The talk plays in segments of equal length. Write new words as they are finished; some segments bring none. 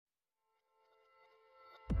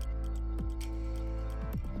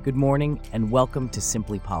Good morning, and welcome to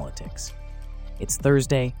Simply Politics. It's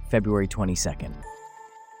Thursday, February 22nd.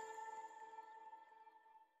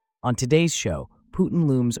 On today's show, Putin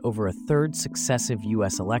looms over a third successive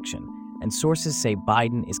U.S. election, and sources say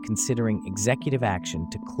Biden is considering executive action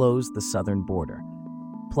to close the southern border.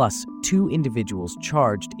 Plus, two individuals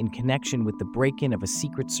charged in connection with the break-in of a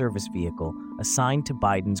Secret Service vehicle assigned to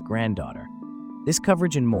Biden's granddaughter. This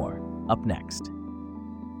coverage and more, up next.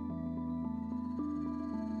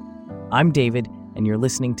 I'm David, and you're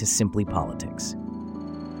listening to Simply Politics.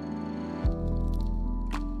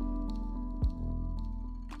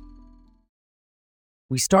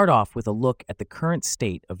 We start off with a look at the current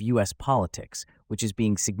state of U.S. politics, which is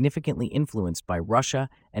being significantly influenced by Russia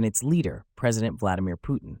and its leader, President Vladimir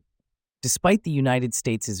Putin. Despite the United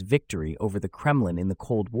States' victory over the Kremlin in the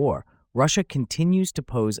Cold War, Russia continues to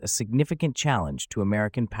pose a significant challenge to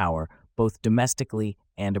American power both domestically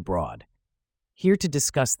and abroad. Here to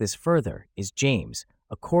discuss this further is James,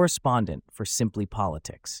 a correspondent for Simply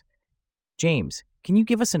Politics. James, can you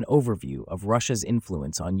give us an overview of Russia's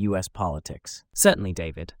influence on U.S. politics? Certainly,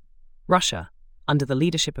 David. Russia, under the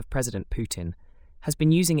leadership of President Putin, has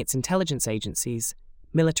been using its intelligence agencies,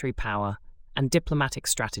 military power, and diplomatic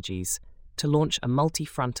strategies to launch a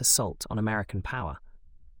multi-front assault on American power.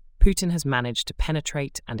 Putin has managed to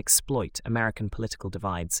penetrate and exploit American political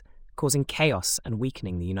divides, causing chaos and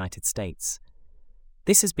weakening the United States.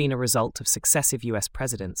 This has been a result of successive U.S.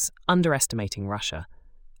 presidents underestimating Russia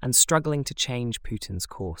and struggling to change Putin's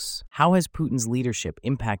course. How has Putin's leadership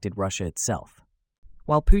impacted Russia itself?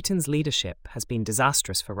 While Putin's leadership has been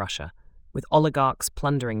disastrous for Russia, with oligarchs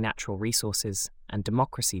plundering natural resources and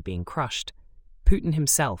democracy being crushed, Putin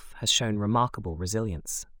himself has shown remarkable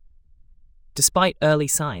resilience. Despite early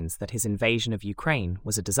signs that his invasion of Ukraine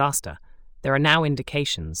was a disaster, there are now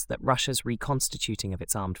indications that Russia's reconstituting of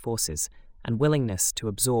its armed forces and willingness to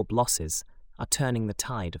absorb losses are turning the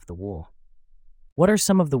tide of the war. What are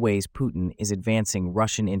some of the ways Putin is advancing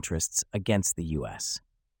Russian interests against the U.S.?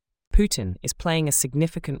 Putin is playing a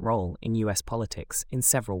significant role in U.S. politics in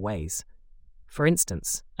several ways. For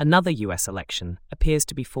instance, another U.S. election appears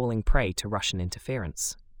to be falling prey to Russian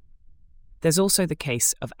interference. There's also the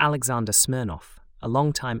case of Alexander Smirnov, a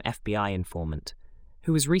longtime FBI informant,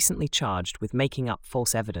 who was recently charged with making up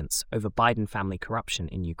false evidence over Biden family corruption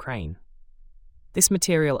in Ukraine. This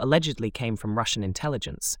material allegedly came from Russian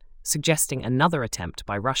intelligence, suggesting another attempt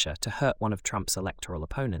by Russia to hurt one of Trump's electoral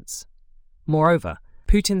opponents. Moreover,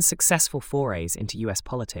 Putin's successful forays into U.S.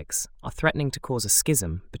 politics are threatening to cause a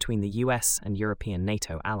schism between the U.S. and European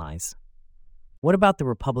NATO allies. What about the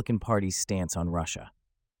Republican Party's stance on Russia?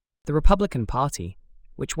 The Republican Party,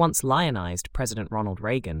 which once lionized President Ronald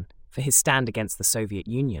Reagan for his stand against the Soviet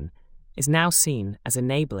Union, is now seen as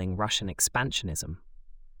enabling Russian expansionism.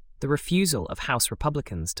 The refusal of House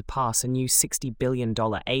Republicans to pass a new $60 billion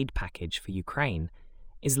aid package for Ukraine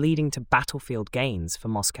is leading to battlefield gains for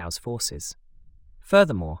Moscow's forces.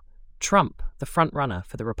 Furthermore, Trump, the frontrunner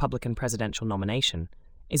for the Republican presidential nomination,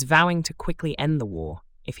 is vowing to quickly end the war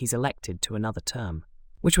if he's elected to another term,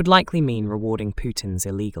 which would likely mean rewarding Putin's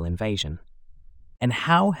illegal invasion. And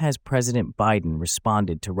how has President Biden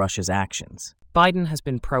responded to Russia's actions? Biden has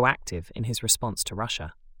been proactive in his response to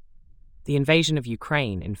Russia. The invasion of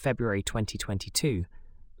Ukraine in February 2022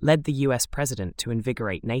 led the U.S. president to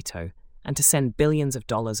invigorate NATO and to send billions of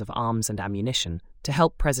dollars of arms and ammunition to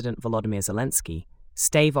help President Volodymyr Zelensky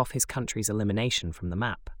stave off his country's elimination from the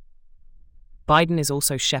map. Biden is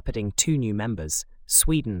also shepherding two new members,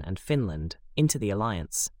 Sweden and Finland, into the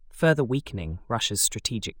alliance, further weakening Russia's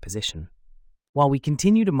strategic position. While we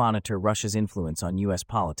continue to monitor Russia's influence on U.S.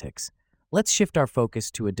 politics, let's shift our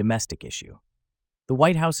focus to a domestic issue. The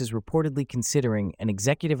White House is reportedly considering an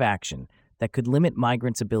executive action that could limit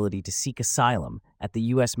migrants' ability to seek asylum at the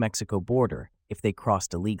U.S.-Mexico border if they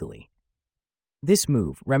crossed illegally. This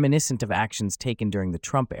move, reminiscent of actions taken during the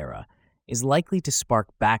Trump era, is likely to spark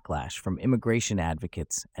backlash from immigration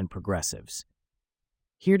advocates and progressives.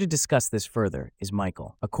 Here to discuss this further is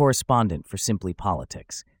Michael, a correspondent for Simply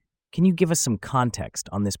Politics. Can you give us some context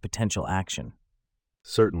on this potential action?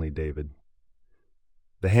 Certainly, David.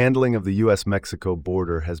 The handling of the U.S.-Mexico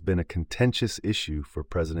border has been a contentious issue for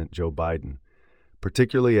President Joe Biden,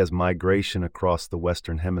 particularly as migration across the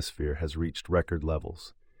Western Hemisphere has reached record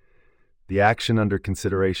levels. The action under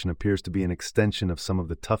consideration appears to be an extension of some of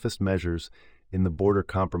the toughest measures in the border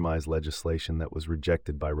compromise legislation that was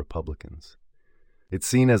rejected by Republicans. It's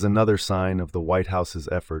seen as another sign of the White House's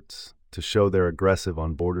efforts to show they're aggressive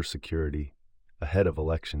on border security ahead of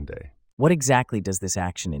Election Day. What exactly does this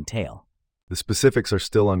action entail? The specifics are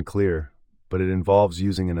still unclear, but it involves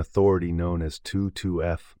using an authority known as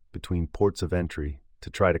 22F between ports of entry to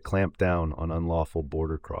try to clamp down on unlawful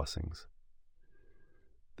border crossings.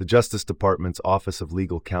 The Justice Department's Office of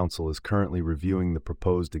Legal Counsel is currently reviewing the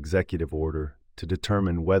proposed executive order to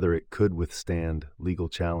determine whether it could withstand legal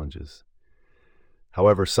challenges.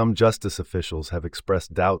 However, some justice officials have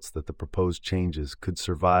expressed doubts that the proposed changes could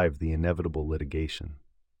survive the inevitable litigation.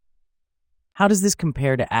 How does this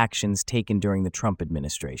compare to actions taken during the Trump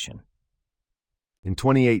administration? In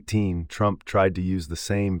 2018, Trump tried to use the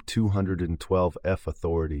same 212F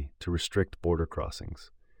authority to restrict border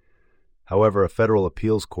crossings. However, a federal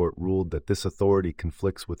appeals court ruled that this authority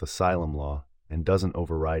conflicts with asylum law and doesn't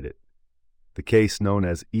override it. The case, known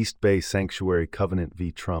as East Bay Sanctuary Covenant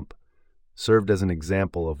v. Trump, served as an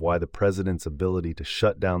example of why the president's ability to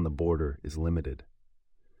shut down the border is limited.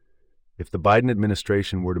 If the Biden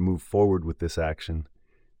administration were to move forward with this action,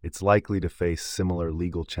 it's likely to face similar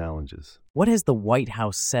legal challenges. What has the White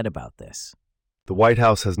House said about this? The White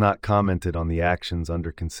House has not commented on the actions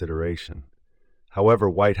under consideration. However,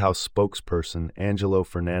 White House spokesperson Angelo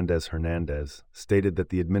Fernandez stated that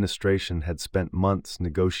the administration had spent months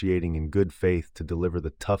negotiating in good faith to deliver the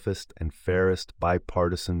toughest and fairest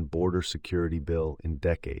bipartisan border security bill in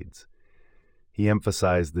decades. He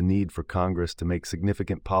emphasized the need for Congress to make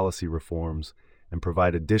significant policy reforms and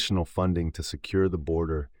provide additional funding to secure the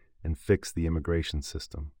border and fix the immigration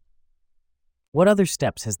system. What other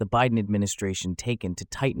steps has the Biden administration taken to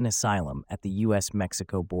tighten asylum at the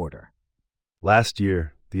U.S.-Mexico border? Last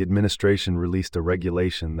year, the administration released a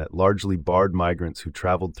regulation that largely barred migrants who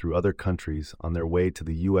traveled through other countries on their way to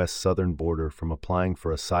the U.S. southern border from applying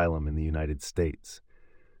for asylum in the United States.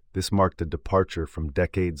 This marked a departure from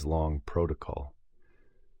decades-long protocol.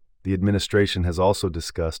 The administration has also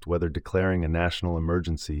discussed whether declaring a national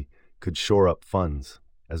emergency could shore up funds,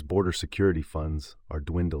 as border security funds are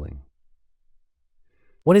dwindling.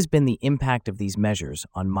 What has been the impact of these measures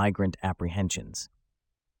on migrant apprehensions?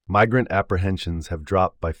 Migrant apprehensions have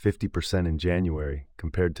dropped by 50% in January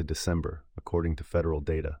compared to December, according to federal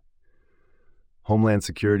data. Homeland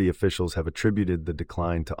Security officials have attributed the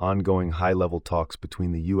decline to ongoing high-level talks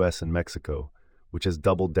between the U.S. and Mexico, which has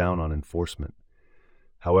doubled down on enforcement.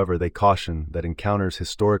 However, they caution that encounters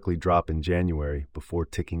historically drop in January before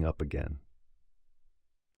ticking up again.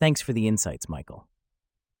 Thanks for the insights, Michael.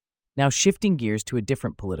 Now, shifting gears to a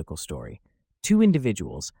different political story. Two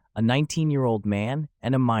individuals, a 19-year-old man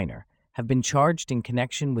and a minor, have been charged in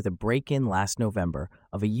connection with a break-in last November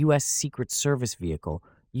of a U.S. Secret Service vehicle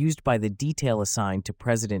used by the detail assigned to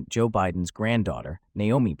President Joe Biden's granddaughter,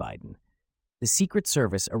 Naomi Biden. The Secret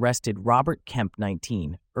Service arrested Robert Kemp,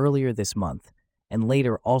 19, earlier this month, and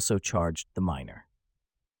later also charged the minor.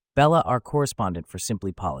 Bella, our correspondent for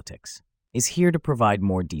Simply Politics, is here to provide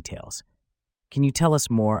more details. Can you tell us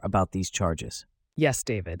more about these charges? Yes,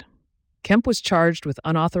 David. Kemp was charged with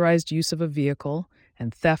unauthorized use of a vehicle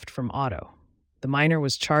and theft from auto. The minor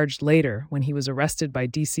was charged later when he was arrested by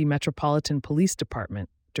D.C. Metropolitan Police Department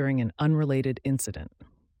during an unrelated incident.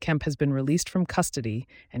 Kemp has been released from custody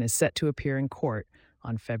and is set to appear in court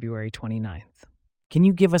on February 29th. Can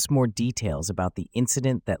you give us more details about the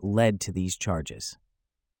incident that led to these charges?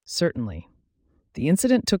 Certainly. The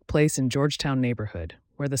incident took place in Georgetown neighborhood,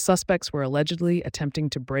 where the suspects were allegedly attempting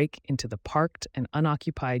to break into the parked and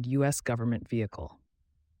unoccupied U.S. government vehicle.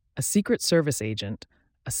 A Secret Service agent,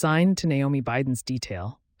 assigned to Naomi Biden's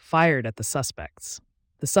detail, fired at the suspects.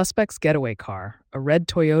 The suspect's getaway car, a red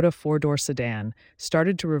Toyota four-door sedan,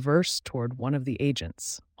 started to reverse toward one of the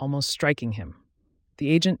agents, almost striking him. The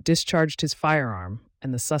agent discharged his firearm,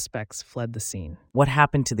 and the suspects fled the scene. What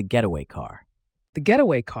happened to the getaway car? The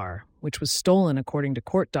getaway car, which was stolen according to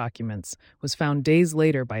court documents, was found days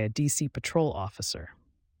later by a D.C. patrol officer.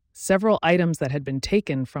 Several items that had been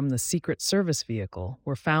taken from the Secret Service vehicle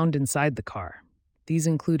were found inside the car. These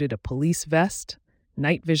included a police vest,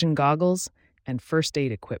 night vision goggles, and first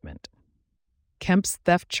aid equipment. Kemp's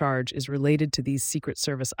theft charge is related to these Secret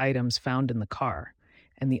Service items found in the car,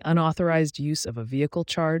 and the unauthorized use of a vehicle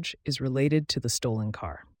charge is related to the stolen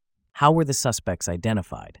car. How were the suspects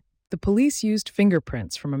identified? The police used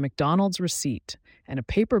fingerprints from a McDonald's receipt and a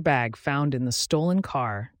paper bag found in the stolen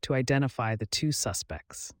car to identify the two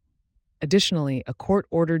suspects. Additionally, a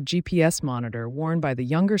court-ordered GPS monitor worn by the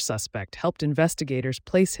younger suspect helped investigators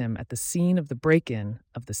place him at the scene of the break-in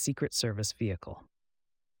of the Secret Service vehicle.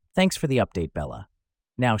 Thanks for the update, Bella.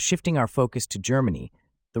 Now, shifting our focus to Germany,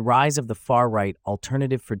 the rise of the far-right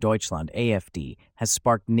Alternative for Deutschland, AfD, has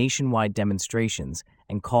sparked nationwide demonstrations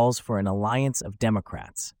and calls for an alliance of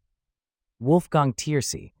Democrats. Wolfgang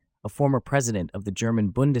Thierse, a former president of the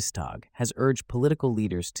German Bundestag, has urged political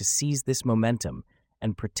leaders to seize this momentum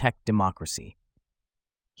and protect democracy.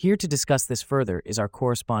 Here to discuss this further is our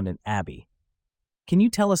correspondent, Abby. Can you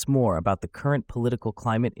tell us more about the current political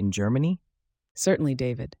climate in Germany? Certainly,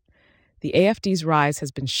 David. The AfD's rise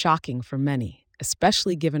has been shocking for many,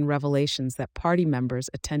 especially given revelations that party members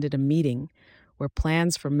attended a meeting where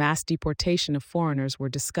plans for mass deportation of foreigners were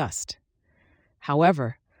discussed.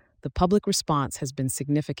 However, the public response has been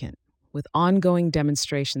significant, with ongoing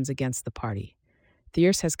demonstrations against the party.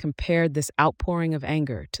 Thierse has compared this outpouring of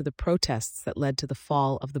anger to the protests that led to the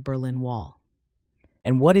fall of the Berlin Wall.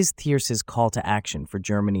 And what is Thierse's call to action for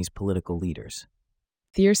Germany's political leaders?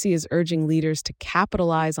 Thierse is urging leaders to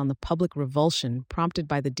capitalize on the public revulsion prompted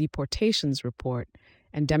by the deportations report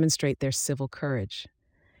and demonstrate their civil courage.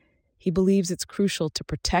 He believes it's crucial to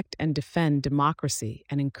protect and defend democracy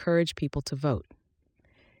and encourage people to vote.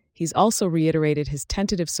 He's also reiterated his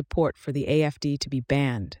tentative support for the AfD to be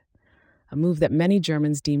banned, a move that many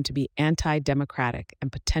Germans deem to be anti-democratic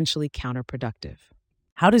and potentially counterproductive.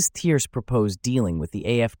 How does Thierse propose dealing with the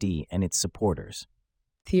AfD and its supporters?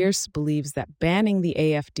 Thierse believes that banning the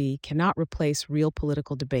AfD cannot replace real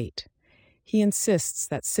political debate. He insists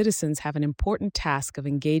that citizens have an important task of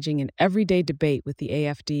engaging in everyday debate with the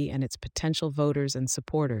AfD and its potential voters and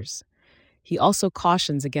supporters. He also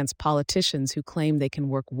cautions against politicians who claim they can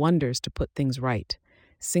work wonders to put things right,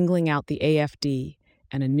 singling out the AfD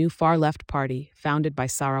and a new far-left party founded by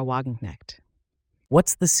Sarah Wagenknecht.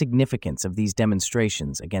 What's the significance of these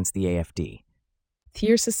demonstrations against the AfD?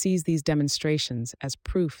 Thierse sees these demonstrations as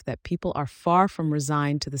proof that people are far from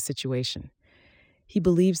resigned to the situation. He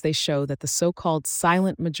believes they show that the so-called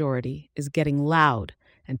silent majority is getting loud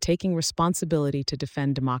and taking responsibility to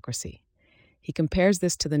defend democracy. He compares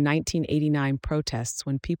this to the 1989 protests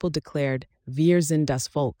when people declared "Wir sind das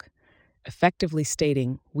Volk," effectively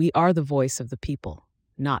stating, "We are the voice of the people,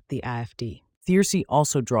 not the AfD." Thierse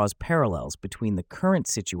also draws parallels between the current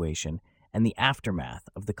situation and the aftermath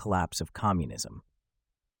of the collapse of communism.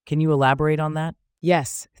 Can you elaborate on that?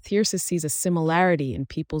 Yes, Thierse sees a similarity in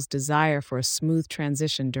people's desire for a smooth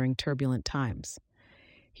transition during turbulent times.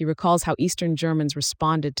 He recalls how Eastern Germans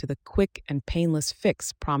responded to the quick and painless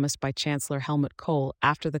fix promised by Chancellor Helmut Kohl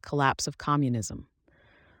after the collapse of communism.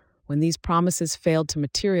 When these promises failed to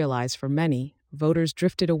materialize for many, voters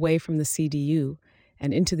drifted away from the CDU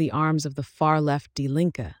and into the arms of the far-left Die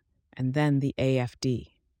Linke, and then the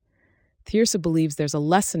AfD. Thierse believes there's a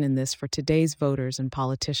lesson in this for today's voters and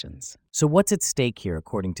politicians. So what's at stake here,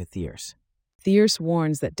 according to Thierse? Thierse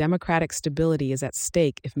warns that democratic stability is at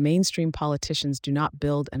stake if mainstream politicians do not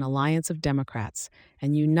build an alliance of Democrats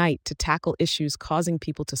and unite to tackle issues causing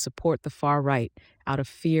people to support the far right out of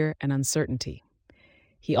fear and uncertainty.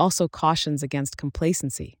 He also cautions against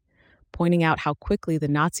complacency, pointing out how quickly the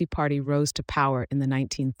Nazi Party rose to power in the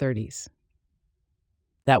 1930s.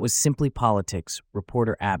 That was Simply Politics,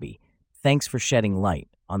 reporter Abby. Thanks for shedding light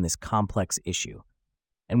on this complex issue.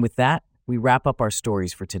 And with that, we wrap up our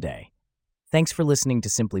stories for today. Thanks for listening to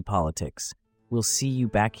Simply Politics. We'll see you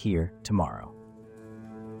back here tomorrow.